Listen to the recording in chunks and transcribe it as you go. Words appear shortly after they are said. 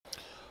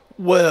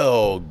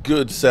Well,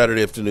 good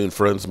Saturday afternoon,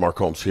 friends. Mark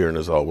Holmes here, and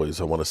as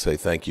always, I want to say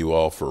thank you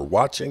all for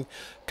watching,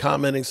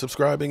 commenting,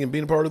 subscribing, and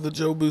being part of the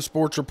Joe Boo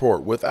Sports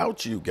Report.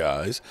 Without you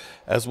guys,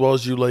 as well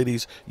as you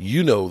ladies,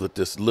 you know that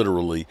this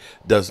literally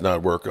does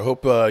not work. I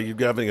hope you're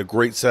having a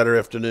great Saturday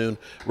afternoon.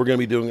 We're going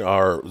to be doing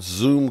our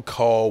Zoom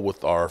call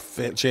with our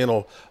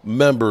channel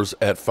members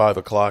at 5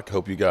 o'clock.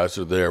 Hope you guys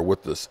are there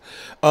with us.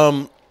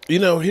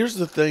 Here's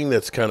the thing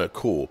that's kind of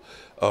cool,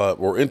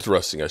 or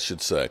interesting, I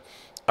should say.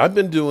 I've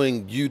been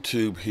doing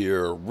YouTube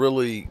here,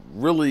 really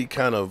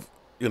kind of,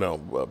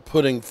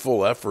 putting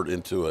full effort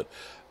into it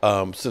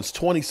since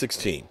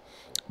 2016.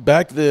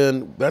 Back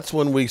then, that's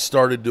when we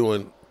started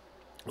doing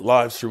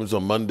live streams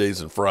on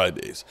Mondays and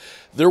Fridays.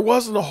 There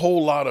wasn't a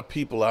whole lot of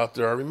people out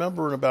there. I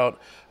remember in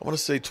about, I want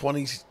to say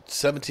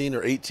 2017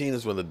 or 18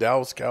 is when the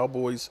Dallas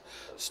Cowboys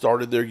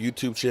started their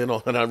YouTube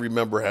channel, and I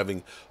remember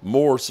having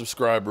more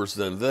subscribers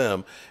than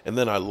them, and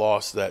then I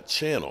lost that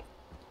channel.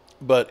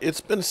 But it's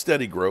been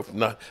steady growth,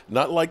 not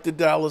like the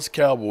Dallas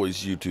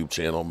Cowboys YouTube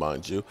channel,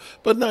 mind you,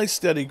 but nice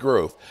steady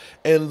growth.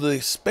 And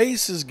the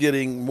space is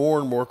getting more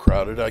and more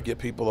crowded. I get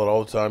people that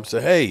all the time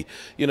say, hey,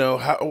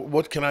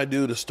 what can I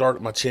do to start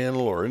my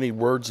channel, or any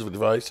words of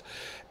advice?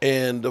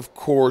 And of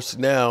course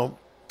now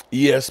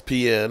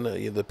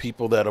ESPN, the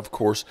people that, of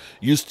course,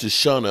 used to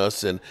shun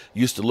us and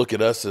used to look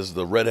at us as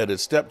the redheaded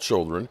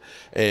stepchildren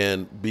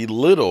and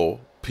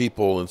belittle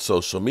people in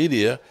social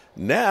media,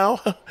 now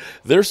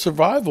their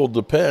survival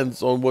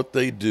depends on what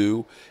they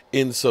do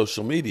in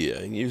social media.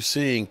 And you're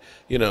seeing,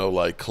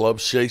 like Club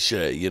Shay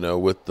Shay,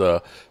 with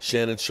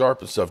Shannon Sharp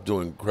and stuff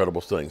doing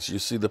incredible things. You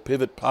see the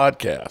Pivot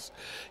podcast.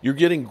 You're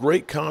getting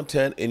great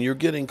content, and you're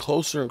getting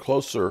closer and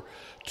closer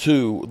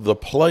to the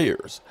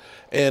players.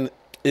 And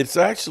it's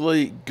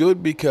actually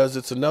good because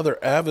it's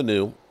another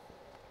avenue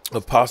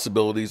of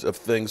possibilities of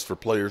things for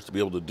players to be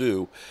able to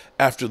do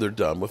after they're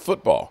done with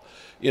football.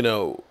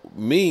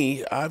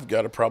 I've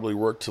got to probably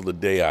work till the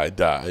day I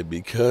die,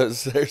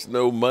 because there's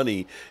no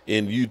money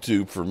in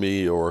YouTube for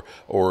me or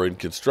in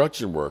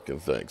construction work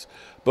and things.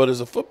 But as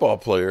a football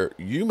player,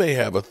 you may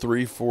have a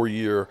 3-4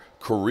 year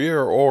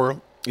career,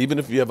 or even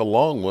if you have a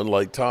long one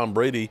like Tom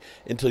Brady,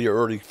 until your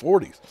early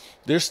 40s.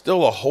 There's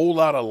still a whole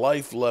lot of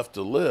life left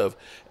to live,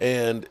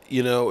 and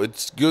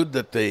it's good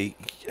that they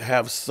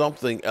have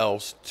something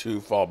else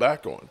to fall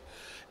back on.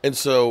 And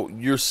so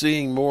you're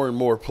seeing more and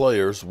more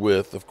players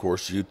with, of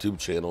course, YouTube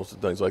channels and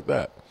things like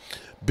that.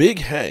 Big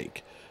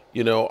Hank,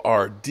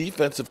 our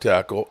defensive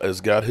tackle,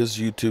 has got his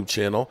YouTube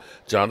channel.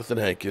 Jonathan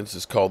Hankins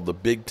is called The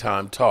Big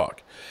Time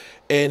Talk.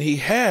 And he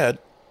had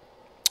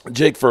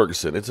Jake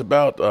Ferguson. It's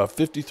about a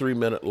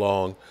 53-minute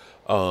long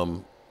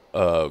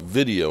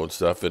video and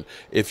stuff. And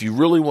if you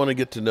really want to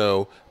get to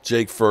know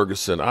Jake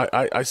Ferguson,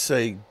 I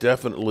say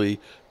definitely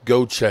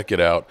go check it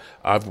out.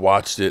 I've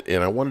watched it,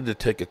 and I wanted to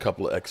take a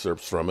couple of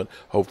excerpts from it.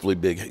 Hopefully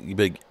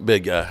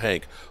Big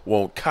Hank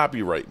won't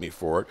copyright me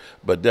for it,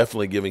 but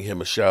definitely giving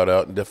him a shout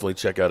out, and definitely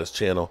check out his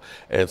channel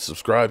and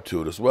subscribe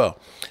to it as well.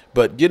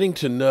 But getting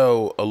to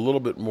know a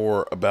little bit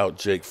more about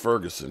Jake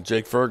Ferguson.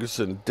 Jake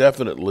Ferguson,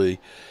 definitely,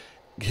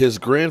 his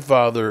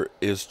grandfather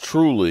is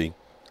truly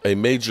a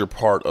major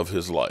part of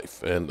his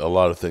life and a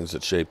lot of things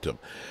that shaped him.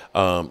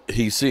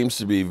 He seems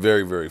to be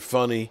very, very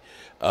funny,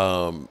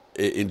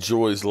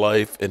 enjoys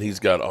life, and he's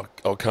got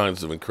all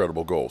kinds of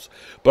incredible goals.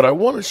 But I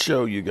want to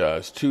show you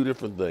guys two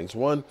different things.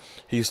 One,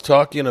 he's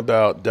talking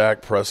about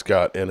Dak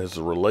Prescott and his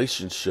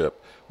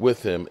relationship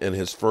with him and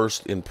his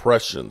first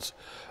impressions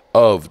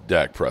of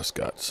Dak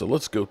Prescott. So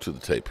let's go to the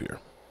tape here.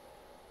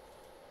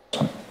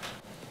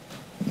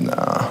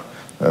 Nah,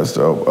 that's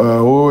dope.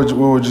 What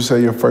would you say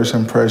your first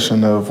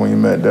impression of when you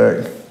met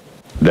Dak?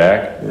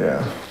 Dak?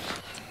 Yeah.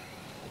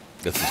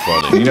 This is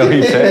funny. He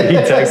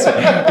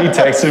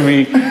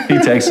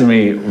texted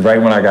me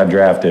right when I got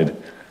drafted.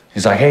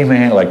 He's like, hey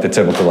man, like the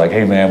typical, like,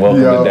 hey man,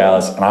 welcome to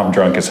Dallas, and I'm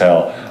drunk as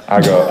hell.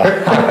 I go,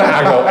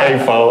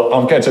 hey fo,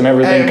 I'm catching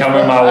everything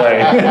coming my way.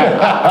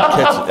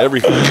 Catching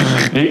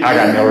everything. I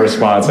got no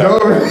response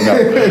after. No.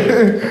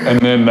 And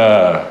then,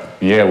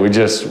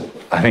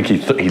 I think he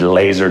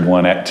lasered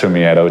one to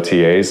me at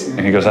OTAs, and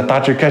he goes, I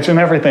thought you're catching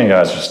everything.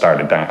 I just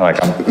started dying.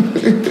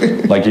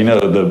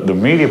 The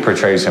media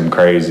portrays him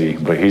crazy,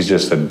 but he's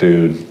just a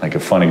dude, like a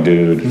funny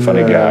dude,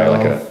 funny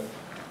guy.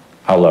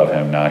 I love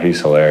him now.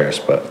 He's hilarious,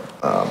 but.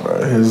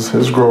 Bro,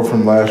 his growth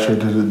from last year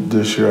to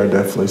this year, I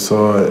definitely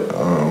saw it.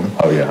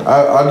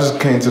 I just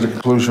came to the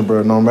conclusion,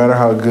 bro, no matter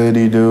how good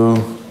he do,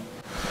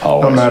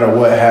 no matter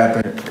what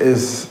happened,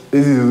 it's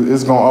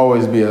going to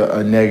always be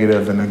a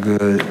negative and a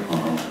good.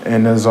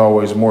 And there's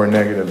always more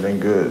negative than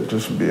good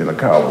just from being a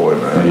Cowboy,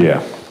 man.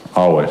 Yeah,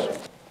 always.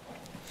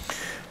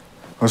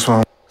 What's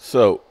wrong?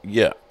 So,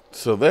 yeah.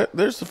 So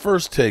there's the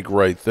first take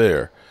right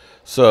there.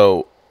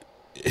 So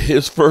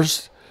his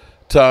first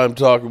time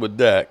talking with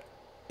Dak,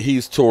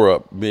 he's tore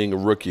up being a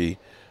rookie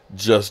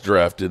just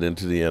drafted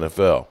into the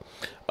NFL.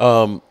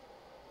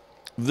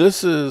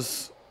 This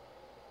is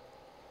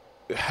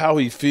how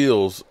he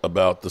feels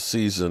about the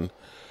season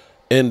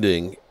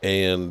ending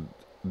and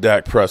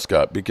Dak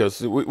Prescott,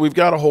 because we've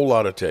got a whole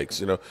lot of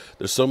takes. You know,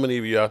 there's so many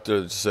of you out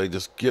there that say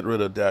just get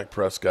rid of Dak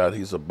Prescott,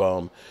 he's a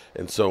bum,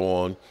 and so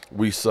on.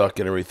 We suck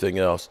and everything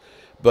else.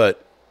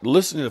 But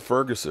listening to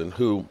Ferguson,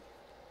 who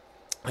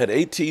had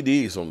 8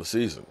 TDs on the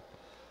season.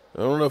 I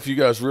don't know if you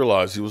guys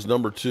realize he was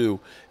number 2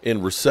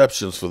 in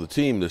receptions for the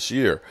team this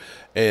year,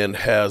 and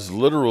has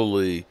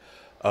literally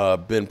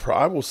been,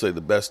 I will say, the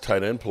best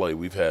tight end play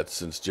we've had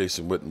since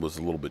Jason Witten was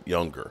a little bit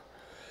younger.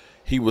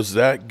 He was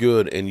that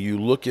good, and you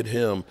look at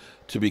him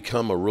to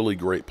become a really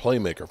great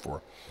playmaker for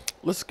him.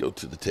 Let's go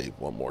to the tape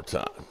one more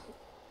time.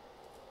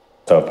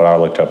 But I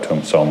looked up to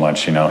him so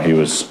much. You know,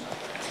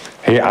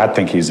 I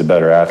think he's a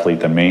better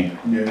athlete than me.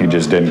 Yeah. He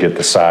just didn't get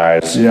the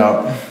size.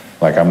 Yeah.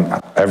 Like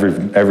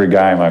every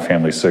guy in my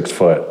family's 6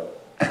 foot,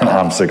 and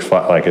I'm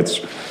 6'5". Like it's,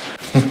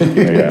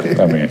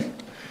 yeah. I mean,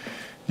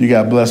 you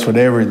got blessed with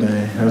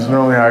everything. That's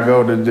normally how I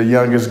go. The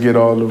youngest get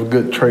all the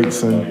good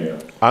traits,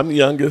 and I'm the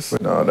youngest.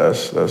 But no,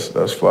 that's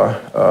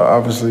fly.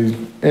 Obviously,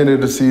 end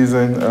of the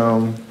season.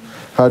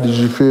 How did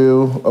you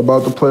feel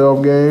about the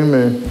playoff game,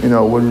 and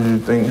what did you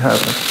think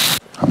happened?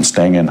 I'm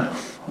stinging.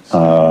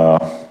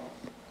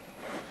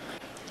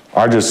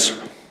 I guess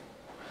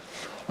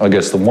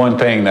the one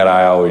thing that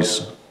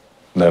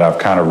I've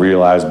kind of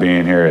realized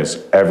being here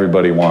is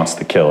everybody wants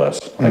to kill us.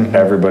 Like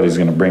everybody's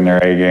going to bring their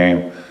A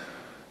game.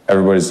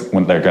 They're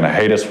going to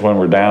hate us when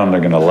we're down. They're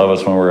going to love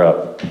us when we're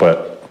up.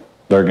 But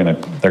they're going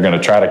to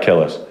try to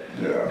kill us.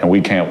 Yeah. And we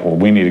can't. Well,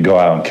 we need to go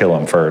out and kill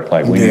them first.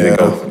 Like we need to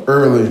go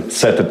early,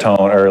 set the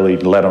tone early.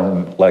 Let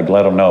them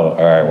know. All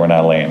right, we're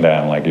not laying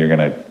down. Like you're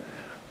gonna.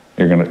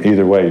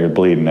 Either way, you're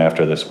bleeding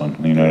after this one.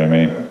 You know what I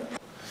mean?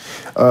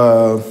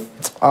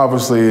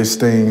 Obviously it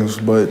stings,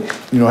 but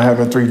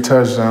having 3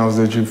 touchdowns,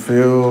 did you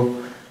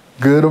feel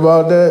good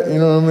about that? You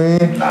know what I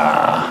mean?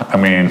 Nah, I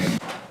mean,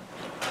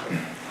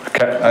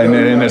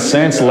 in a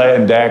sense,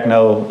 letting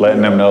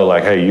them know,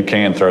 like, hey, you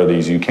can throw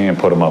these, you can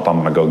put them up. I'm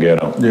gonna go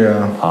get them.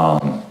 Yeah.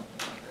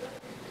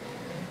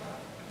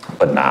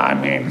 But nah, I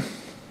mean,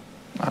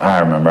 I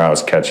remember I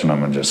was catching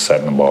them and just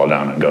setting the ball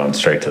down and going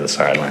straight to the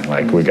sideline.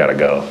 Like, we gotta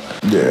go.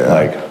 Yeah.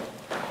 Like.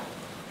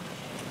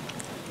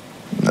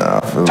 Nah,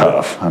 I feel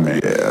tough. I mean,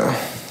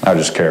 I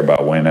just care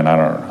about winning.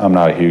 I'm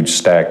not a huge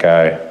stat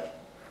guy,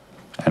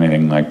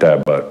 anything like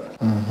that. But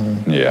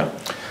yeah,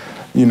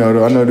 I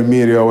know the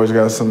media always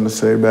got something to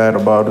say bad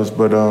about us,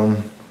 but I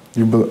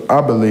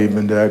believe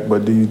in Dak.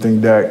 But do you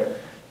think Dak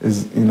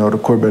is, the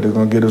quarterback that's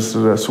gonna get us to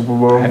that Super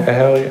Bowl?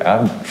 Hell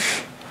yeah,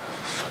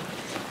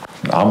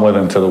 I'm with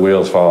him till the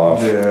wheels fall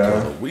off. Yeah,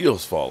 the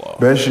wheels fall off.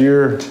 Best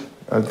year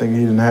I think he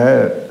didn't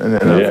had. And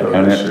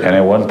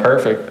it wasn't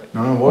perfect.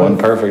 No, it wasn't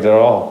perfect at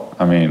all.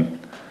 I mean,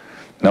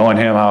 knowing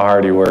him, how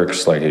hard he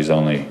works, like he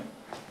only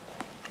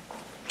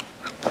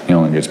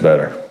gets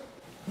better.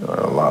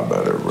 A lot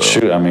better, bro.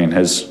 Shoot, I mean,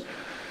 his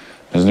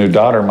new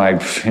daughter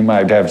might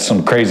have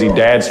some crazy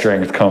dad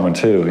strength coming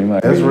too.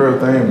 That's a real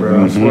thing,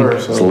 bro. I swear.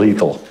 So, it's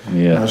lethal.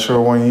 Yeah. Not sure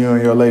when you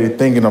and your lady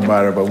thinking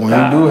about it, but when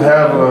you do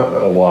have a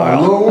little one,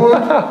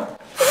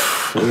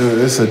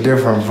 it's a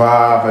different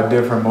vibe, a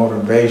different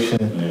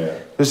motivation. Yeah.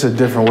 It's a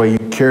different way you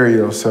carry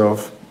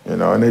yourself,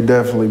 and it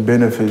definitely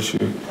benefits you.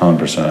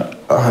 100%.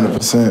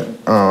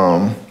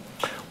 100%.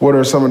 What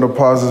are some of the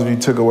positives you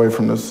took away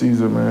from the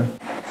season, man?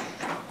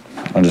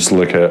 I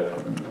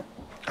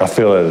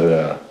feel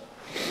that it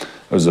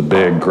was a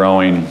big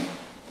growing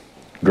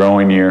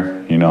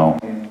year.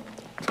 The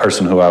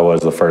person who I was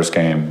the first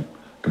game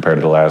compared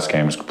to the last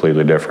game is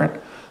completely different,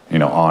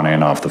 on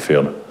and off the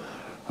field.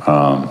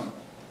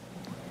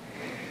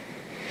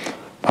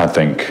 I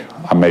think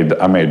I made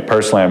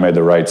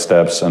the right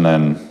steps, and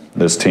then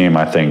this team,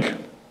 I think,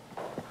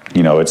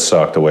 it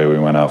sucked the way we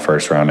went out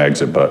first round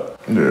exit, but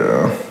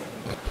yeah,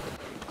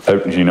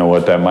 you know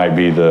what? That might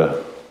be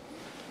the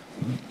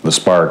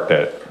spark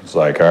that it's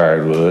like, all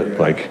right, well,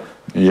 like,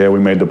 yeah, we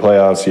made the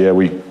playoffs, yeah,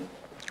 we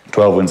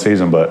 12-win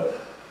season, but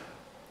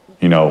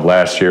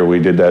last year we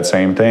did that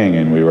same thing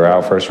and we were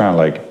out first round.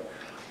 Like,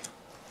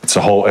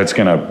 it's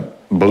gonna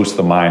boost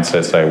the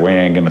mindset, say we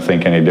ain't gonna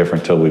think any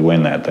different till we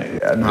win that thing.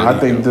 Yeah, no, I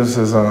think this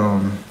is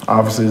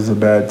obviously it's a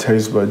bad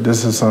taste, but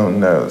this is something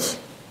that's,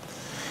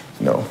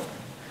 or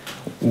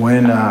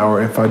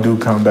if I do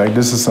come back,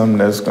 this is something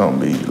that's gonna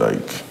be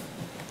like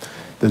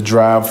the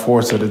drive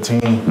force of the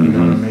team. You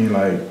know what I mean?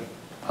 Like,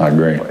 I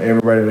agree.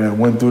 Everybody that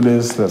went through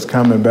this, that's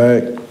coming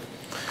back,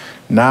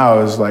 now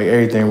it's like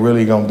everything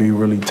really gonna be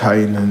really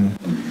tight and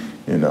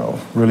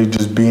really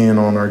just being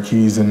on our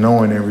keys and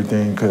knowing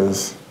everything,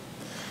 because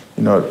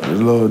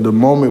the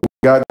moment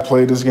we got to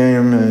play this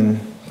game and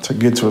to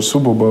get to a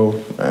Super Bowl,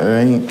 it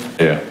ain't.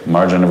 Yeah,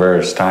 margin of error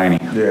is tiny.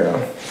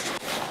 Yeah.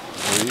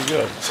 There you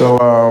go. So,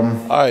 all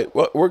right,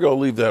 well, we're going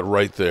to leave that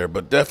right there,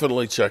 but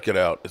definitely check it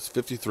out. It's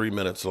 53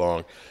 minutes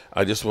long.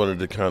 I just wanted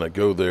to kind of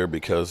go there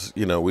because,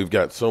 we've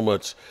got so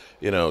much,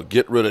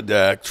 get rid of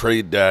Dak,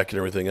 trade Dak and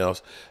everything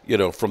else,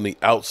 from the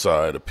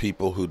outside of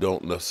people who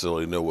don't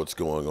necessarily know what's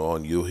going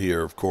on. You'll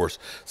hear, of course,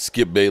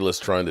 Skip Bayless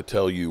trying to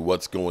tell you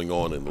what's going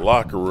on in the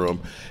locker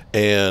room.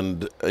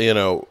 And,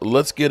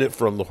 let's get it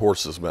from the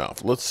horse's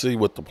mouth. Let's see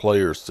what the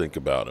players think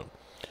about him.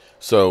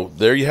 So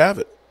there you have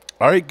it.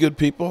 All right, good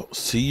people.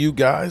 See you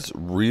guys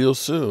real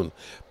soon.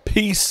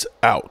 Peace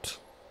out.